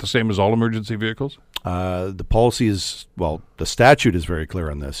 is it the same as all emergency vehicles? The policy is, the statute is very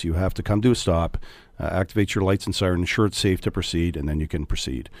clear on this. You have to come to a stop, activate your lights and siren, ensure it's safe to proceed, and then you can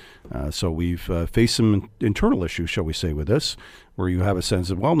proceed. So we've faced some internal issues, shall we say, with this, where you have a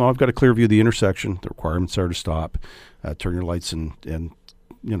sense of, I've got a clear view of the intersection. The requirements are to stop, turn your lights and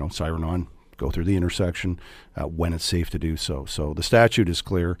siren on, go through the intersection when it's safe to do so. So the statute is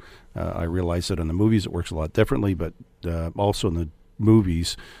clear. I realize that in the movies it works a lot differently, but also in the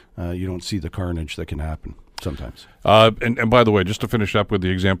movies you don't see the carnage that can happen sometimes. And by the way, just to finish up with the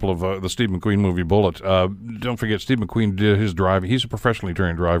example of the Steve McQueen movie Bullet, don't forget Steve McQueen did his driving. He's a professionally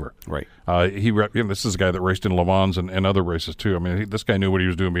trained driver. Right. This is a guy that raced in Le Mans and other races too. I mean, this guy knew what he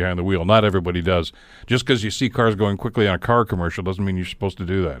was doing behind the wheel. Not everybody does. Just because you see cars going quickly on a car commercial doesn't mean you're supposed to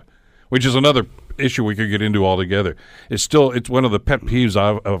do that, which is another issue we could get into altogether. It's one of the pet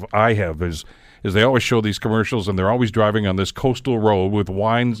peeves I have is they always show these commercials and they're always driving on this coastal road with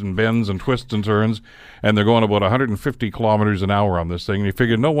winds and bends and twists and turns, and they're going about 150 kilometers an hour on this thing, and you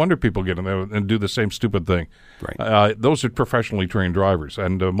figure no wonder people get in there and do the same stupid thing. Right. Those are professionally trained drivers,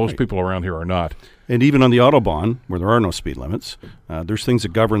 and most people around here are not. And even on the Autobahn, where there are no speed limits, there's things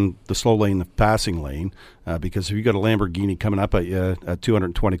that govern the slow lane, the passing lane, because if you've got a Lamborghini coming up at you at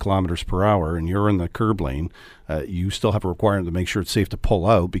 220 kilometers per hour and you're in the curb lane, you still have a requirement to make sure it's safe to pull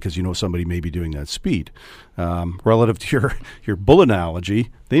out because you know somebody may be doing that speed. Relative to your bullet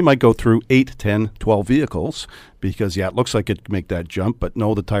analogy, they might go through 8, 10, 12 vehicles because, it looks like it could make that jump, but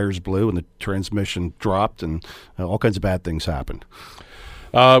no, the tires blew and the transmission dropped and all kinds of bad things happened.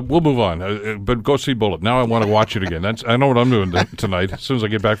 We'll move on, but go see Bullet. Now I want to watch it again. I know what I'm doing tonight as soon as I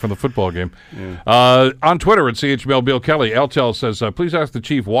get back from the football game. Yeah. On Twitter at CHML Bill Kelly, Altel says, please ask the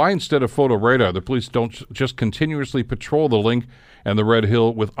chief why instead of photo radar, the police don't just continuously patrol the Link and the Red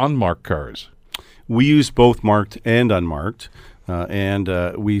Hill with unmarked cars. We use both marked and unmarked.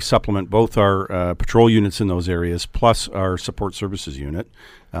 and we supplement both our patrol units in those areas plus our support services unit.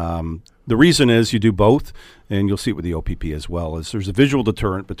 The reason is you do both, and you'll see it with the OPP as well, is there's a visual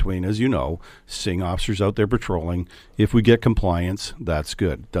deterrent between, as you know, seeing officers out there patrolling. If we get compliance, that's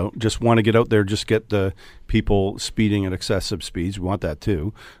good. Don't just want to get out there, just get the people speeding at excessive speeds. We want that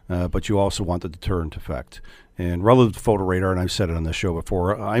too, but you also want the deterrent effect. And relative to photo radar, and I've said it on this show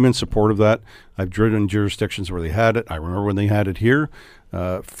before, I'm in support of that. I've driven in jurisdictions where they had it. I remember when they had it here.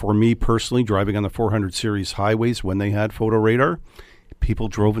 For me personally, driving on the 400 series highways when they had photo radar, people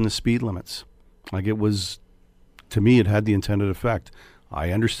drove in the speed limits. Like it was, to me, it had the intended effect. I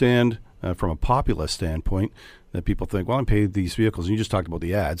understand from a populist standpoint that people think, well, I'm paid these vehicles. And you just talked about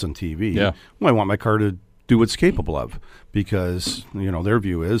the ads on TV. Yeah. Well, I want my car to do what's capable of because, their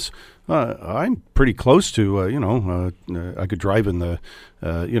view is I'm pretty close to, I could drive in the,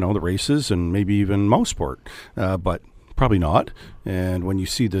 the races and maybe even most sport, but probably not. And when you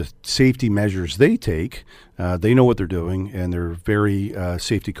see the safety measures they take, they know what they're doing, and they're very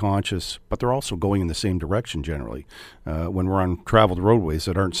safety conscious, but they're also going in the same direction generally. When we're on traveled roadways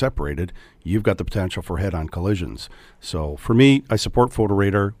that aren't separated, you've got the potential for head-on collisions. So for me, I support photo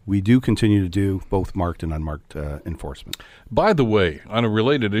radar. We do continue to do both marked and unmarked enforcement. By the way, on a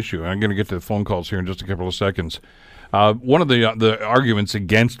related issue, I'm going to get to the phone calls here in just a couple of seconds. One of the arguments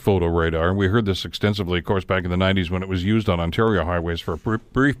against photo radar, and we heard this extensively, of course, back in the 90s when it was used on Ontario highways for a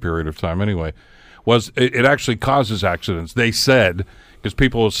brief period of time anyway, was it actually causes accidents. They said, because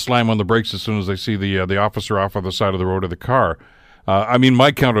people will slam on the brakes as soon as they see the officer off on the side of the road of the car.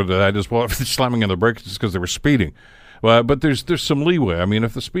 My counter to that is, well, if they're slamming on the brakes, it's because they were speeding. But there's some leeway. I mean,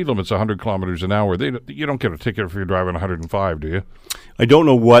 if the speed limit's 100 kilometers an hour, you don't get a ticket if you're driving 105, do you? I don't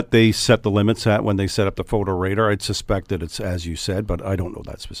know what they set the limits at when they set up the photo radar. I'd suspect that it's as you said, but I don't know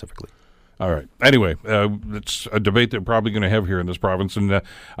that specifically. All right. Anyway, it's a debate that we're probably going to have here in this province. And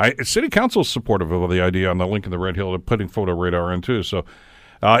City Council is supportive of the idea on the link in the Red Hill of putting photo radar in, too. So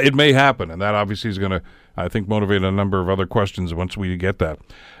it may happen, and that obviously is going to, I think, motivate a number of other questions once we get that.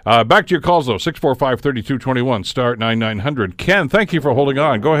 Back to your calls, though, 645-3221, start 9900. Ken, thank you for holding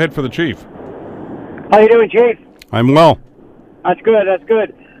on. Go ahead for the Chief. How you doing, Chief? I'm well. That's good. I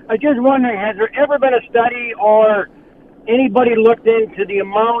was just wondering, has there ever been a study or anybody looked into the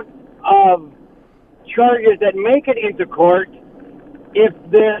amount of charges that make it into court if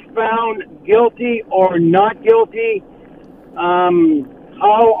they're found guilty or not guilty?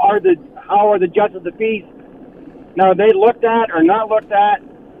 How are the justice of the peace? Now, are they looked at or not looked at?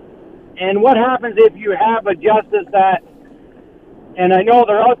 And what happens if you have a justice that, and I know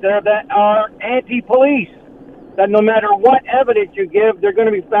they're out there, that are anti-police, that no matter what evidence you give, they're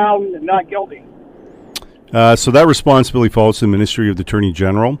going to be found not guilty? So that responsibility falls to the Ministry of the Attorney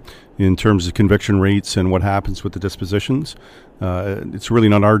General in terms of conviction rates and what happens with the dispositions. It's really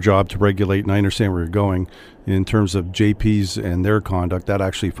not our job to regulate, and I understand where you're going. In terms of JPs and their conduct, that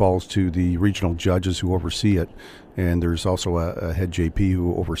actually falls to the regional judges who oversee it, and there's also a head JP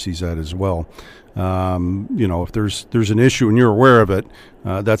who oversees that as well. If there's an issue and you're aware of it,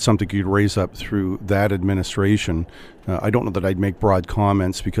 that's something you'd raise up through that administration. I don't know that I'd make broad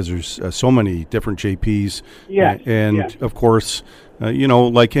comments because there's so many different JPs. Yes. Of course,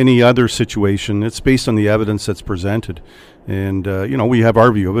 like any other situation, it's based on the evidence that's presented. And, we have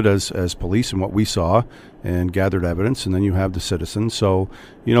our view of it as police and what we saw and gathered evidence, and then you have the citizens. So,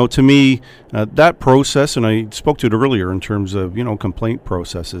 to me, that process, and I spoke to it earlier in terms of, complaint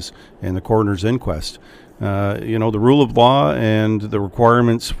processes and the coroner's inquest, the rule of law and the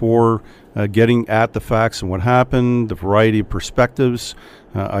requirements for getting at the facts and what happened, the variety of perspectives.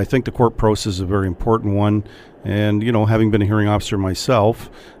 I think the court process is a very important one. And, having been a hearing officer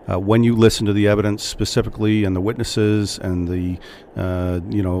myself, when you listen to the evidence specifically and the witnesses and the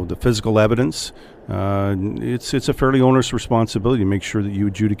physical evidence, it's a fairly onerous responsibility to make sure that you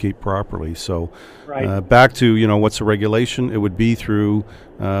adjudicate properly. So back to, what's the regulation? It would be through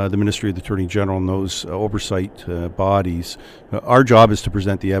the Ministry of the Attorney General and those oversight bodies. Our job is to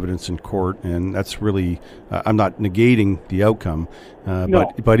present the evidence in court, and that's really, I'm not negating the outcome,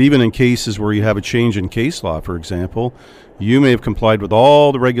 but even in cases where you have a change in case law, for example, you may have complied with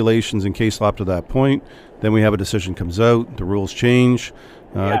all the regulations in case law up to that point. Then we have a decision comes out, the rules change.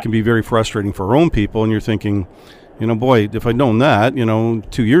 It can be very frustrating for our own people, and you're thinking, boy, if I'd known that,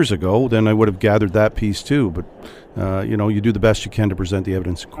 2 years ago, then I would have gathered that piece too. But, you do the best you can to present the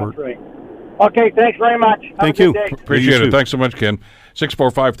evidence in court. That's right. Okay, thanks very much. Thank you. Appreciate it. Thanks so much, Ken.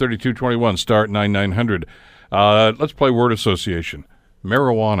 645-3221, start 9900. Let's play word association.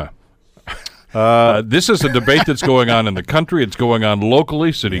 Marijuana. This is a debate that's going on in the country. It's going on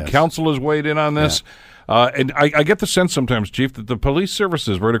locally. City Council has weighed in on this. And I get the sense sometimes, Chief, that the police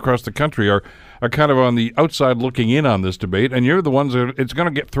services right across the country are kind of on the outside looking in on this debate, and you're the ones that it's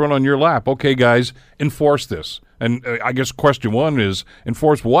going to get thrown on your lap. Okay, guys, enforce this. And I guess question one is,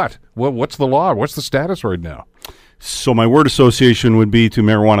 enforce what? What's the law? What's the status right now? So my word association would be to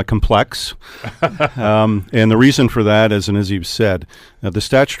marijuana complex. And the reason for that is, and as you've said, the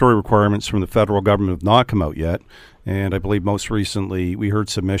statutory requirements from the federal government have not come out yet. And I believe most recently we heard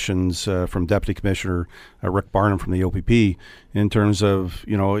submissions from Deputy Commissioner Rick Barnum from the OPP in terms of,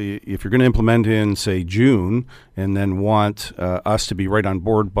 if you're going to implement in, say, June and then want us to be right on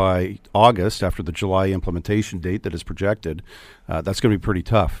board by August after the July implementation date that is projected, that's going to be pretty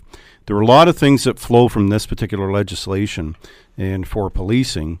tough. There are a lot of things that flow from this particular legislation, and for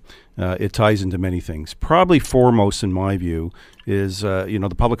policing, it ties into many things. Probably foremost, in my view, is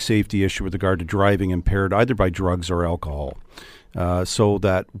the public safety issue with regard to driving impaired either by drugs or alcohol. So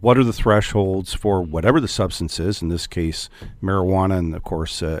that what are the thresholds for whatever the substance is, in this case marijuana, and of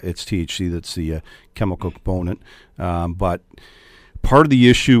course it's THC that's the chemical component. But part of the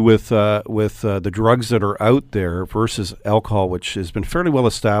issue with the drugs that are out there versus alcohol, which has been fairly well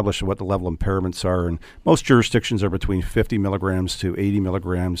established what the level of impairments are, and most jurisdictions are between 50 milligrams to 80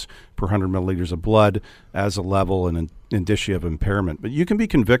 milligrams per 100 milliliters of blood as a level and an indicia of impairment. But you can be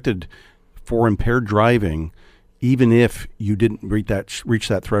convicted for impaired driving even if you didn't reach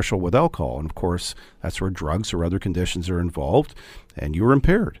that threshold with alcohol. And of course, that's where drugs or other conditions are involved, and you were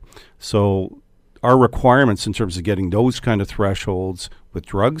impaired. So our requirements in terms of getting those kind of thresholds with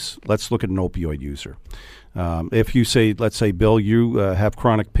drugs, let's look at an opioid user. If you say, let's say, Bill, you have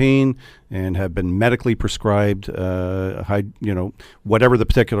chronic pain and have been medically prescribed, whatever the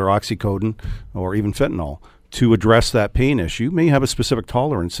particular oxycodone or even fentanyl to address that pain issue, you may have a specific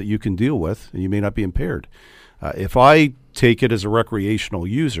tolerance that you can deal with, and you may not be impaired. If I take it as a recreational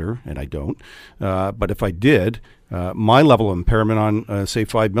user, and I don't, but if I did, my level of impairment on, say,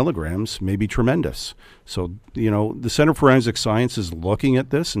 5 milligrams may be tremendous. So, the Center for Forensic Science is looking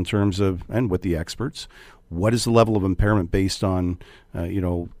at this in terms of, and with the experts, what is the level of impairment based on,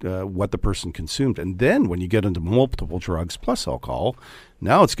 what the person consumed. And then when you get into multiple drugs plus alcohol,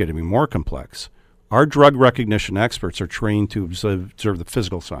 now it's getting to be more complex. Our drug recognition experts are trained to observe the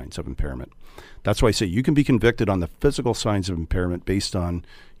physical signs of impairment. That's why I say you can be convicted on the physical signs of impairment based on,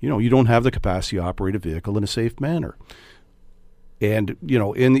 you don't have the capacity to operate a vehicle in a safe manner. And,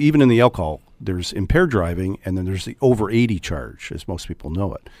 even in the alcohol, there's impaired driving, and then there's the over 80 charge, as most people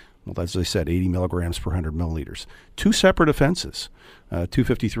know it. Well, as I said, 80 milligrams per 100 milliliters. Two separate offenses,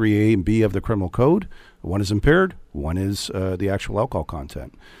 253A and B of the criminal code. One is impaired, one is the actual alcohol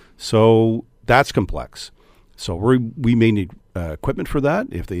content. So that's complex. So we may need equipment for that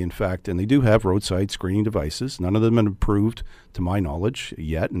if they, in fact, and they do have roadside screening devices. None of them have been approved, to my knowledge,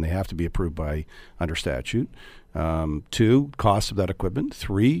 yet, and they have to be approved by under statute. 2, cost of that equipment.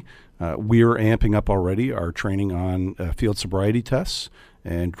 3, we're amping up already our training on field sobriety tests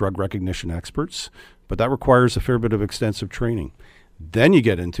and drug recognition experts, but that requires a fair bit of extensive training. Then you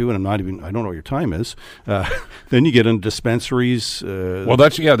get into, and I don't know what your time is, then you get into dispensaries.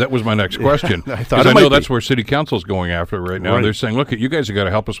 That was my next question. I know that's where City Council's going after right now. Right. They're saying, look, you guys have got to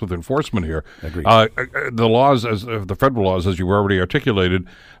help us with enforcement here. Agreed. The laws, the federal laws, as you already articulated,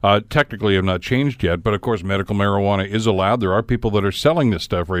 technically have not changed yet, but of course medical marijuana is allowed. There are people that are selling this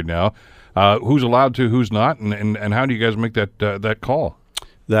stuff right now. Who's allowed to, who's not, and how do you guys make that call?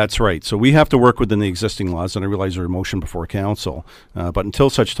 That's right. So we have to work within the existing laws, and I realize they're a motion before council. But until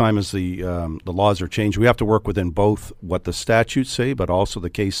such time as the laws are changed, we have to work within both what the statutes say, but also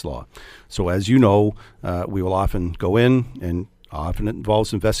the case law. So as you know, we will often go in, and often it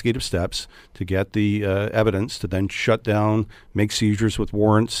involves investigative steps to get the evidence to then shut down, make seizures with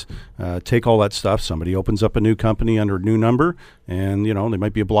warrants, take all that stuff. Somebody opens up a new company under a new number, and they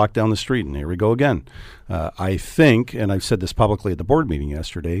might be a block down the street, and here we go again. I think, and I've said this publicly at the board meeting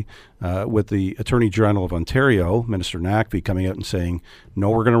yesterday, with the Attorney General of Ontario, Minister Naqvi, coming out and saying, no,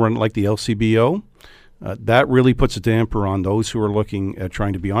 we're going to run it like the LCBO. That really puts a damper on those who are looking at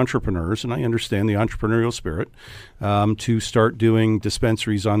trying to be entrepreneurs, and I understand the entrepreneurial spirit, to start doing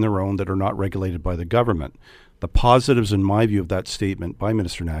dispensaries on their own that are not regulated by the government. The positives, in my view, of that statement by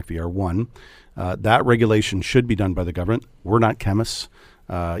Minister Naqvi are, one, that regulation should be done by the government. We're not chemists.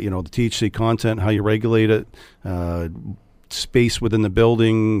 The THC content, how you regulate it, space within the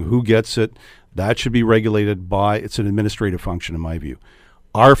building, who gets it, that should be regulated by, it's an administrative function, in my view.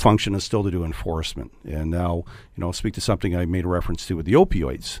 Our function is still to do enforcement. And now, speak to something I made a reference to with the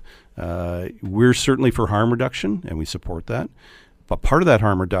opioids. We're certainly for harm reduction, and we support that. But part of that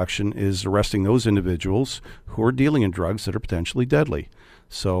harm reduction is arresting those individuals who are dealing in drugs that are potentially deadly.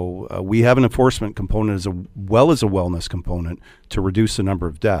 So we have an enforcement component as well as a wellness component to reduce the number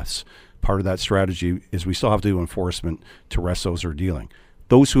of deaths. Part of that strategy is we still have to do enforcement to arrest those who are dealing.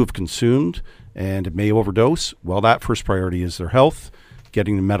 Those who have consumed and may overdose, well, that first priority is their health,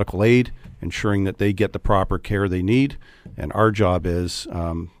 getting the medical aid, ensuring that they get the proper care they need. And our job is,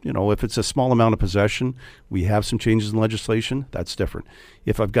 if it's a small amount of possession, we have some changes in legislation. That's different.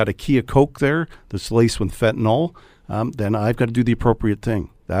 If I've got a key of Coke there that's laced with fentanyl, then I've got to do the appropriate thing.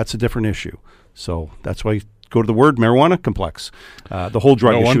 That's a different issue. So that's why go to the word marijuana complex. The whole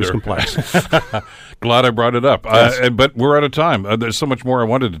drug issue is complex. Glad I brought it up. Yes. But we're out of time. There's so much more I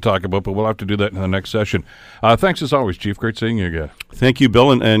wanted to talk about, but we'll have to do that in the next session. Thanks as always, Chief. Great seeing you again. Thank you,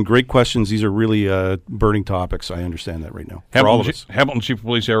 Bill, and great questions. These are really burning topics. I understand that right now. For all of us. Hamilton Chief of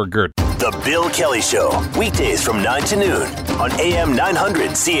Police Eric Girt. The Bill Kelly Show, weekdays from 9 to noon on AM 900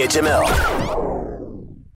 CHML.